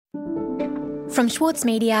From Schwartz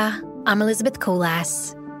Media, I'm Elizabeth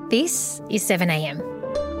Coulas. This is 7am.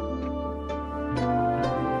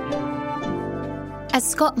 As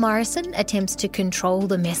Scott Morrison attempts to control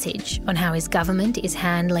the message on how his government is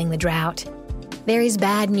handling the drought, there is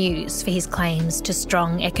bad news for his claims to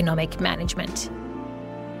strong economic management.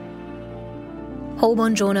 Paul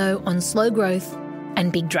Bongiorno on slow growth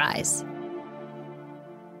and big dries.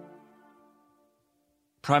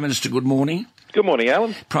 Prime Minister, good morning. Good morning,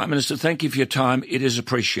 Alan. Prime Minister, thank you for your time. It is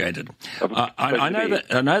appreciated. I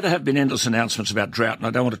know there have been endless announcements about drought, and I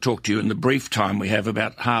don't want to talk to you in the brief time we have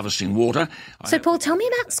about harvesting water. So, Paul, tell me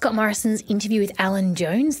about Scott Morrison's interview with Alan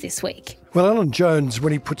Jones this week. Well, Alan Jones,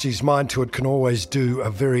 when he puts his mind to it, can always do a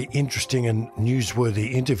very interesting and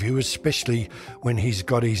newsworthy interview, especially when he's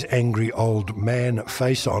got his angry old man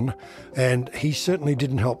face on. And he certainly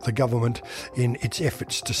didn't help the government in its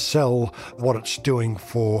efforts to sell what it's doing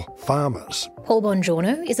for farmers. Paul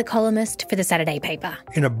Bongiorno is a columnist for the Saturday paper.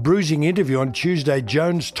 In a bruising interview on Tuesday,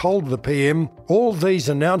 Jones told the PM, all these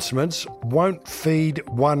announcements won't feed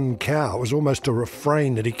one cow. It was almost a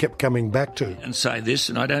refrain that he kept coming back to. And say this,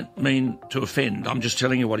 and I don't mean to offend, I'm just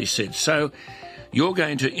telling you what he said. So, you're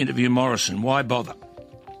going to interview Morrison. Why bother?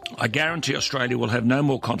 I guarantee Australia will have no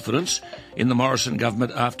more confidence in the Morrison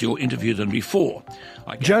government after your interview than before.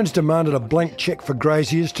 Jones demanded a blank cheque for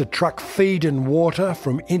graziers to truck feed and water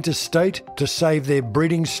from interstate to save their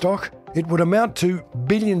breeding stock. It would amount to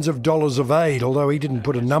billions of dollars of aid, although he didn't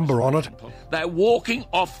put a number on it. They're walking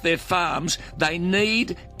off their farms. They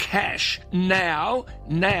need cash now,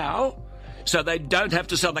 so they don't have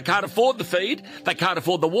to sell. They can't afford the feed, they can't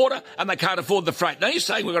afford the water, and they can't afford the freight. Now, you're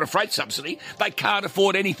saying we've got a freight subsidy. They can't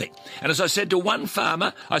afford anything. And as I said to one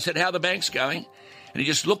farmer, I said, how are the banks going? And he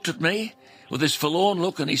just looked at me with this forlorn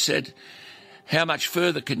look and he said, how much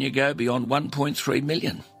further can you go beyond 1.3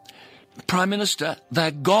 million? Prime Minister, they're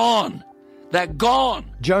gone. They're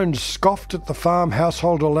gone. Jones scoffed at the farm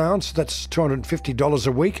household allowance. That's $250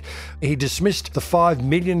 a week. He dismissed the $5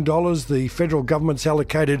 million the federal government's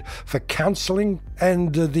allocated for counselling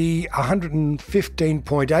and the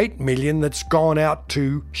 $115.8 million that's gone out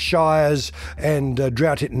to shires and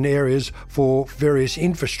drought-hit areas for various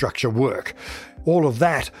infrastructure work. All of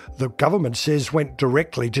that, the government says, went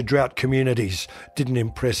directly to drought communities. Didn't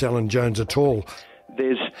impress Alan Jones at all.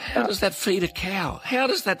 How does that feed a cow? How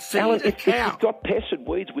does that feed a cow? It's got pests and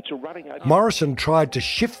weeds which are running over. Morrison tried to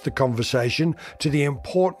shift the conversation to the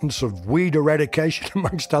importance of weed eradication,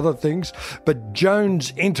 amongst other things, but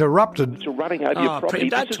Jones interrupted. Which are running over your property.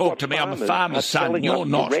 Don't talk to me. I'm a farmer's son. You're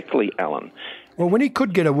not. Directly, Alan. Well, when he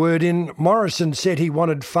could get a word in, Morrison said he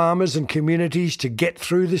wanted farmers and communities to get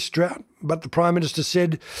through this drought. But the Prime Minister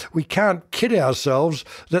said we can't kid ourselves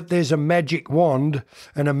that there's a magic wand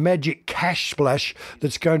and a magic cash splash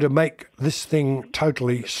that's going to make this thing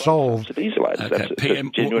totally solved. Okay,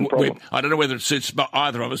 PM, I don't know whether it suits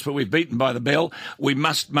either of us, but we've beaten by the bell. We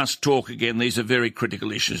must talk again. These are very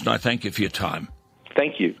critical issues, and I thank you for your time.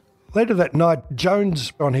 Thank you. Later that night,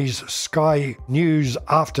 Jones, on his Sky News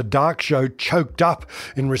After Dark show, choked up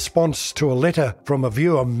in response to a letter from a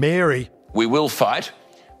viewer, Mary. We will fight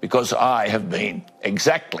because I have been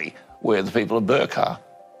exactly where the people of Bourke are.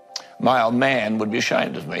 My old man would be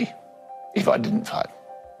ashamed of me if I didn't fight.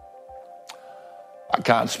 I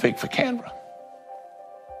can't speak for Canberra.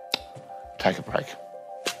 Take a break.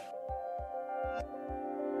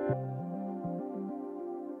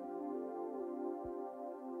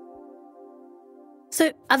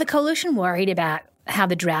 So are the coalition worried about how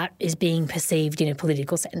the drought is being perceived in a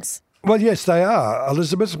political sense? Well, yes, they are,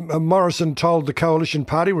 Elizabeth. Morrison told the Coalition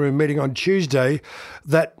Party Room meeting on Tuesday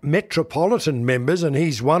that Metropolitan members, and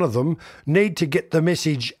he's one of them, need to get the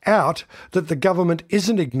message out that the government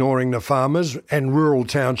isn't ignoring the farmers and rural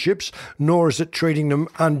townships, nor is it treating them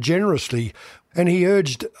ungenerously. And he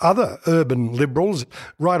urged other urban Liberals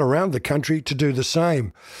right around the country to do the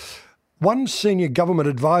same. One senior government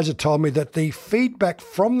advisor told me that the feedback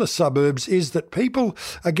from the suburbs is that people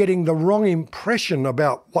are getting the wrong impression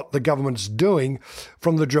about what the government's doing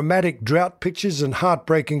from the dramatic drought pictures and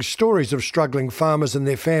heartbreaking stories of struggling farmers and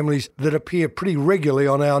their families that appear pretty regularly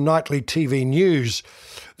on our nightly TV news.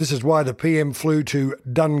 This is why the PM flew to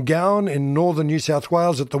Dungowan in northern New South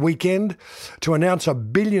Wales at the weekend to announce a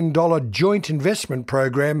 $1 billion joint investment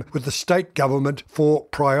program with the state government for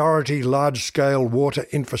priority large-scale water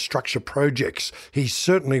infrastructure projects. He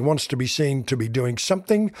certainly wants to be seen to be doing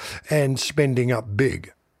something and spending up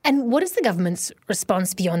big. And what is the government's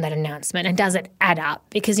response beyond that announcement? And does it add up?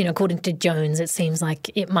 Because, according to Jones, it seems like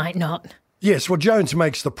it might not. Yes, well, Jones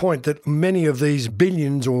makes the point that many of these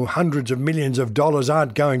billions or hundreds of millions of dollars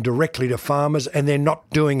aren't going directly to farmers, and they're not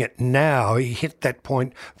doing it now. He hit that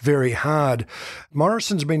point very hard.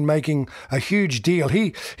 Morrison's been making a huge deal.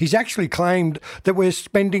 He's actually claimed that we're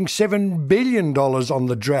spending $7 billion on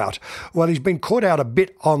the drought. Well, he's been caught out a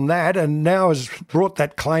bit on that and now has brought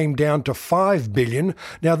that claim down to $5 billion.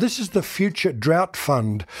 Now, this is the Future Drought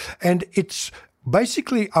Fund, and it's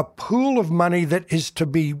basically a pool of money that is to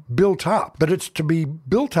be built up, but it's to be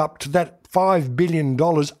built up to that $5 billion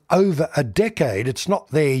over a decade. It's not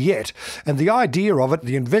there yet. And the idea of it,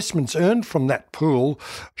 the investments earned from that pool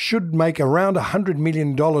should make around $100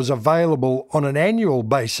 million available on an annual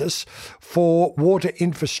basis for water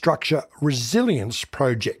infrastructure resilience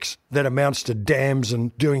projects. That amounts to dams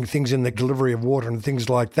and doing things in the delivery of water and things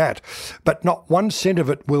like that. But not 1 cent of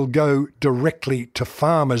it will go directly to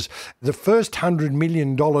farmers. The first $100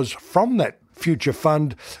 million from that future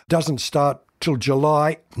fund doesn't start till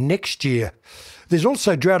July next year. There's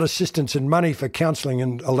also drought assistance and money for counselling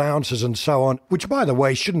and allowances and so on, which, by the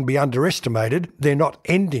way, shouldn't be underestimated. They're not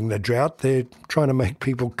ending the drought. They're trying to make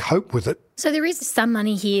people cope with it. So there is some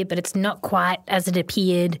money here, but it's not quite as it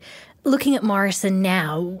appeared. Looking at Morrison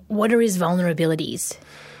now, what are his vulnerabilities?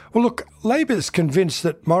 Well, look, Labor's convinced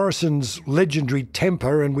that Morrison's legendary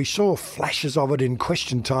temper, and we saw flashes of it in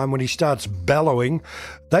Question Time when he starts bellowing,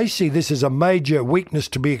 they see this as a major weakness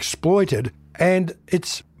to be exploited, and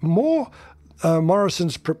it's more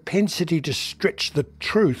Morrison's propensity to stretch the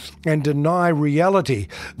truth and deny reality.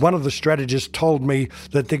 One of the strategists told me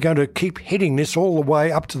that they're going to keep hitting this all the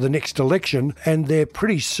way up to the next election, and they're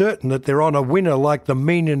pretty certain that they're on a winner like the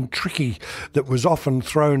mean and tricky that was often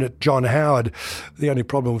thrown at John Howard. The only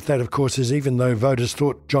problem with that, of course, is even though voters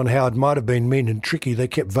thought John Howard might have been mean and tricky, they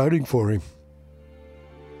kept voting for him.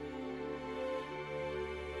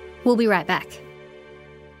 We'll be right back.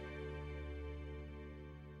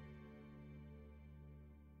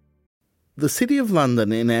 The City of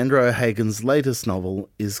London in Andrew O'Hagan's latest novel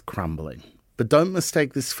is crumbling. But don't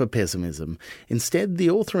mistake this for pessimism. Instead, the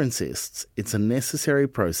author insists it's a necessary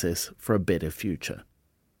process for a better future.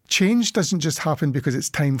 Change doesn't just happen because it's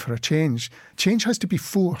time for a change. Change has to be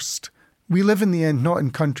forced. We live in the end not in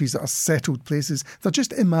countries that are settled places. They're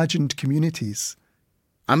just imagined communities.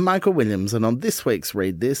 I'm Michael Williams, and on this week's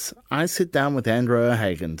Read This, I sit down with Andrew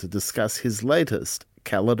O'Hagan to discuss his latest,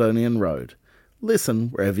 Caledonian Road. Listen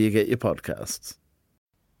wherever you get your podcasts.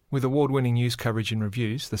 With award-winning news coverage and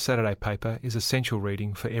reviews, The Saturday Paper is essential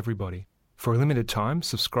reading for everybody. For a limited time,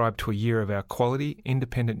 subscribe to a year of our quality,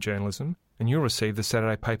 independent journalism, and you'll receive The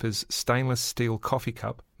Saturday Paper's stainless steel coffee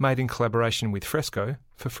cup, made in collaboration with Fresco,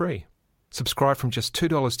 for free. Subscribe from just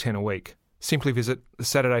 $2.10 a week. Simply visit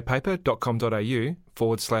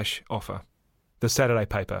thesaturdaypaper.com.au/offer. The Saturday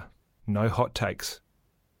Paper. No hot takes.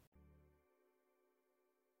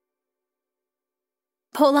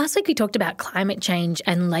 Paul, last week we talked about climate change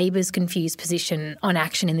and Labor's confused position on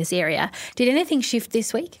action in this area. Did anything shift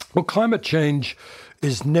this week? Well, climate change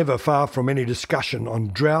is never far from any discussion on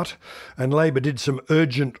drought, and Labor did some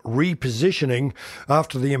urgent repositioning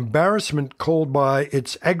after the embarrassment called by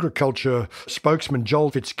its agriculture spokesman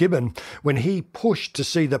Joel Fitzgibbon when he pushed to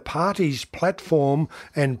see the party's platform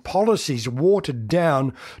and policies watered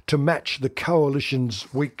down to match the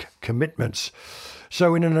coalition's weak commitments.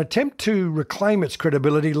 So in an attempt to reclaim its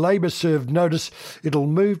credibility, Labor served notice it'll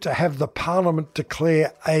move to have the Parliament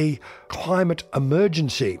declare a climate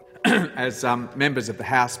emergency. As members of the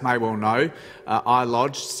House may well know, I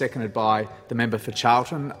lodged, seconded by the member for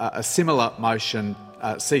Charlton, a similar motion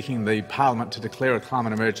seeking the Parliament to declare a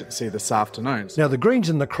climate emergency this afternoon. Now, the Greens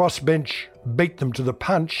and the crossbench beat them to the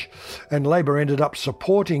punch, and Labor ended up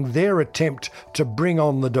supporting their attempt to bring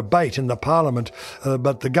on the debate in the Parliament,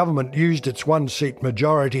 but the government used its one-seat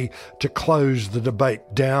majority to close the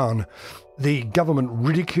debate down. The government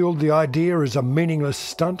ridiculed the idea as a meaningless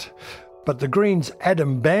stunt, but the Greens'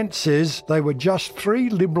 Adam Bant says they were just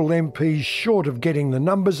 3 Liberal MPs short of getting the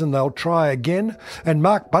numbers and they'll try again. And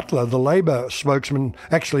Mark Butler, the Labor spokesman,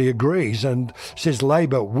 actually agrees and says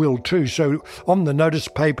Labor will too. So on the notice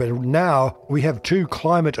paper now, we have 2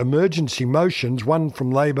 climate emergency motions, one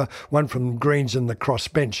from Labor, one from Greens and the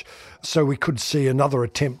crossbench. So we could see another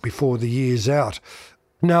attempt before the year's out.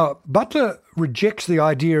 Now, Butler rejects the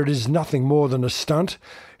idea it is nothing more than a stunt.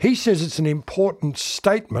 He says it's an important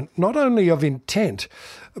statement, not only of intent,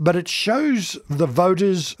 but it shows the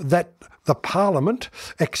voters that the Parliament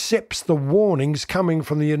accepts the warnings coming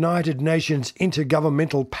from the United Nations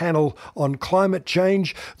Intergovernmental Panel on Climate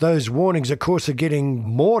Change. Those warnings, of course, are getting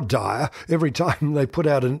more dire every time they put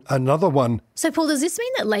out another one. So, Paul, does this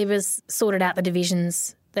mean that Labor's sorted out the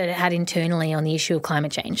divisions that it had internally on the issue of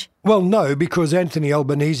climate change? Well, no, because Anthony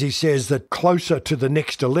Albanese says that closer to the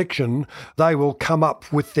next election, they will come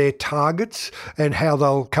up with their targets and how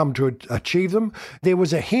they'll come to achieve them. There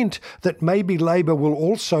was a hint that maybe Labor will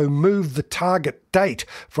also move the target date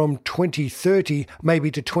from 2030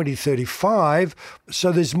 maybe to 2035.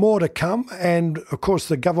 So there's more to come. And of course,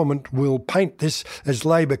 the government will paint this as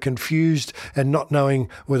Labor confused and not knowing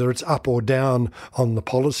whether it's up or down on the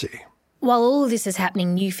policy. While all of this is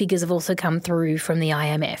happening, new figures have also come through from the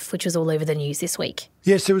IMF, which was all over the news this week.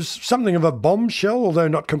 Yes, there was something of a bombshell, although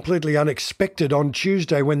not completely unexpected, on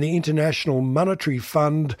Tuesday when the International Monetary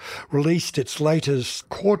Fund released its latest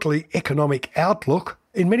quarterly economic outlook.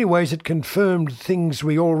 In many ways, it confirmed things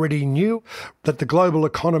we already knew, that the global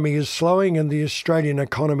economy is slowing and the Australian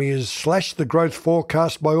economy has slashed the growth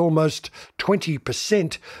forecast by almost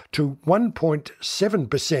 20% to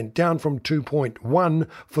 1.7%, down from 2.1%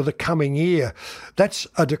 for the coming year. That's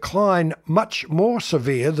a decline much more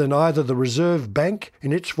severe than either the Reserve Bank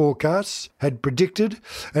in its forecasts had predicted,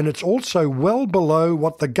 and it's also well below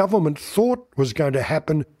what the government thought was going to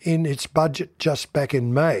happen in its budget just back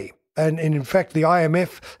in May. And in fact, the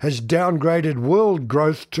IMF has downgraded world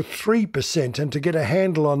growth to 3%. And to get a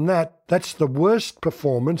handle on that, that's the worst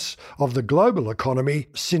performance of the global economy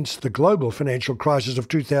since the global financial crisis of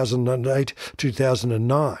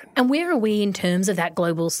 2008-2009. And where are we in terms of that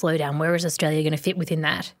global slowdown? Where is Australia going to fit within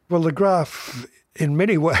that? Well, the graph, in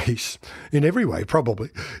many ways, in every way probably,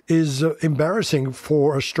 is embarrassing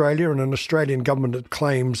for Australia and an Australian government that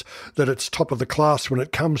claims that it's top of the class when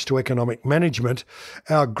it comes to economic management.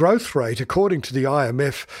 Our growth rate, according to the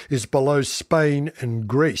IMF, is below Spain and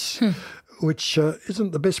Greece, which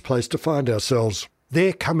isn't the best place to find ourselves.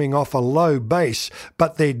 They're coming off a low base,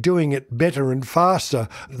 but they're doing it better and faster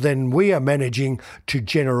than we are managing to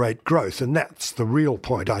generate growth. And that's the real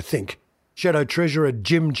point, I think. Shadow Treasurer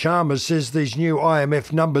Jim Chalmers says these new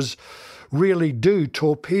IMF numbers really do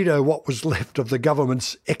torpedo what was left of the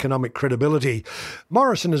government's economic credibility.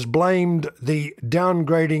 Morrison has blamed the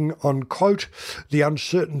downgrading on, quote, the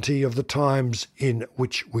uncertainty of the times in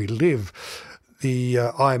which we live. The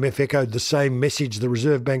IMF echoed the same message the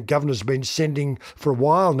Reserve Bank governor's been sending for a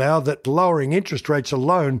while now, that lowering interest rates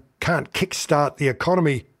alone can't kickstart the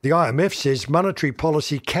economy. The IMF says monetary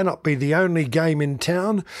policy cannot be the only game in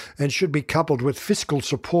town and should be coupled with fiscal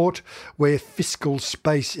support where fiscal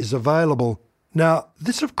space is available. Now,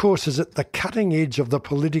 this, of course, is at the cutting edge of the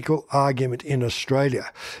political argument in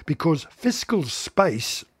Australia, because fiscal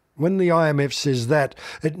space, when the IMF says that,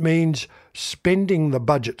 it means spending the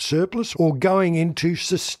budget surplus or going into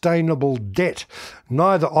sustainable debt.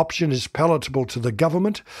 Neither option is palatable to the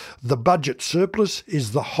government. The budget surplus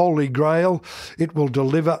is the holy grail. It will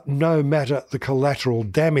deliver no matter the collateral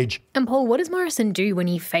damage. And Paul, what does Morrison do when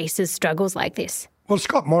he faces struggles like this? Well,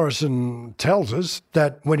 Scott Morrison tells us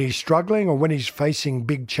that when he's struggling or when he's facing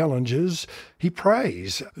big challenges, he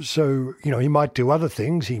prays. So, he might do other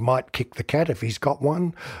things. He might kick the cat if he's got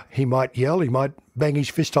one. He might yell. He might bang his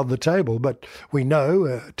fist on the table. But we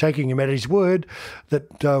know, taking him at his word,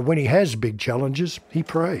 that when he has big challenges, he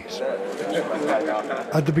prays.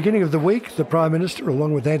 At the beginning of the week, the Prime Minister,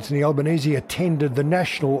 along with Anthony Albanese, attended the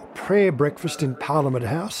National Prayer Breakfast in Parliament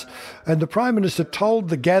House, and the Prime Minister told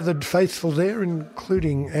the gathered faithful there,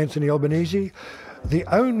 including Anthony Albanese, the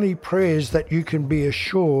only prayers that you can be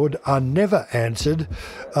assured are never answered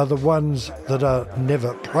are the ones that are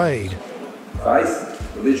never prayed.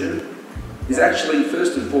 Faith, religion, is actually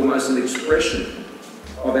first and foremost an expression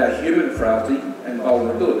of our human frailty and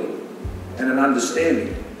vulnerability, and an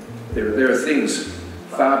understanding there are things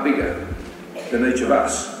far bigger than each of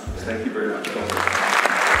us. Thank you very much.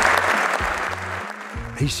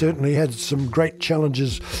 He certainly had some great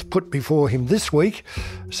challenges put before him this week,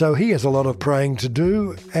 so he has a lot of praying to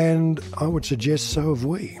do, and I would suggest so have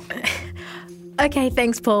we. Okay,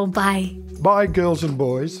 thanks, Paul. Bye. Bye, girls and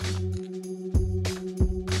boys.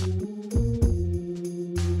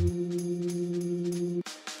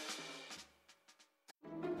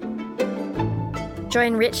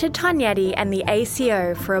 Join Richard Tognetti and the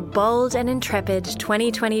ACO for a bold and intrepid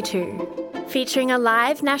 2022. Featuring a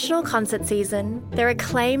live national concert season, their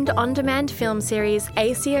acclaimed on-demand film series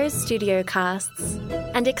ACO's Studio Casts,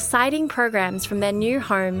 and exciting programs from their new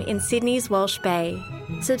home in Sydney's Walsh Bay.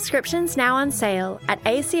 Subscriptions now on sale at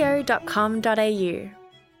aco.com.au.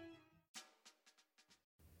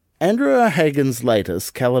 Andrew O'Hagan's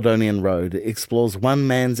latest, Caledonian Road, explores one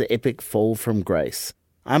man's epic fall from grace.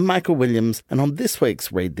 I'm Michael Williams, and on this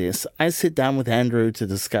week's Read This, I sit down with Andrew to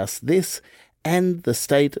discuss this and the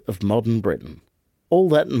state of modern Britain. All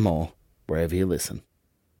that and more, wherever you listen.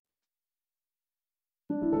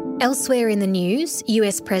 Elsewhere in the news,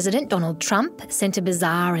 US President Donald Trump sent a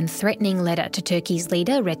bizarre and threatening letter to Turkey's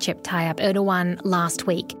leader Recep Tayyip Erdogan last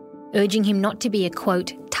week, urging him not to be a,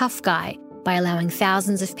 quote, tough guy by allowing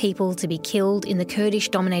thousands of people to be killed in the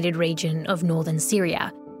Kurdish-dominated region of northern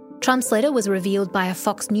Syria. Trump's letter was revealed by a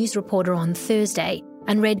Fox News reporter on Thursday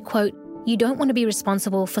and read, quote, "You don't want to be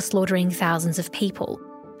responsible for slaughtering thousands of people,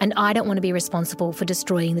 and I don't want to be responsible for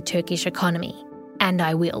destroying the Turkish economy, and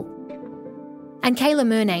I will." And Kayla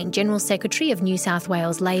Murnane, General Secretary of New South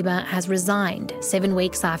Wales Labor, has resigned 7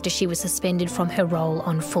 weeks after she was suspended from her role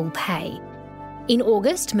on full pay. In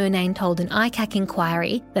August, Murnane told an ICAC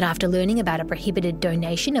inquiry that after learning about a prohibited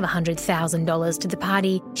donation of $100,000 to the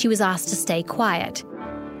party, she was asked to stay quiet.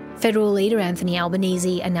 Federal leader Anthony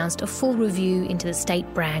Albanese announced a full review into the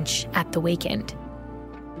state branch at the weekend.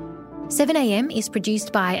 7am is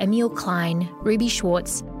produced by Emil Klein, Ruby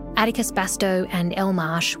Schwartz, Atticus Bastow and Elle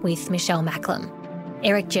Marsh with Michelle Macklem.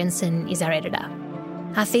 Eric Jensen is our editor.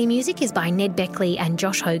 Our theme music is by Ned Beckley and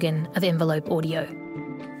Josh Hogan of Envelope Audio.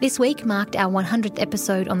 This week marked our 100th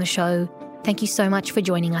episode on the show. Thank you so much for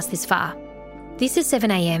joining us this far. This is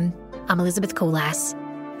 7am. I'm Elizabeth Koolass.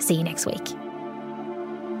 See you next week.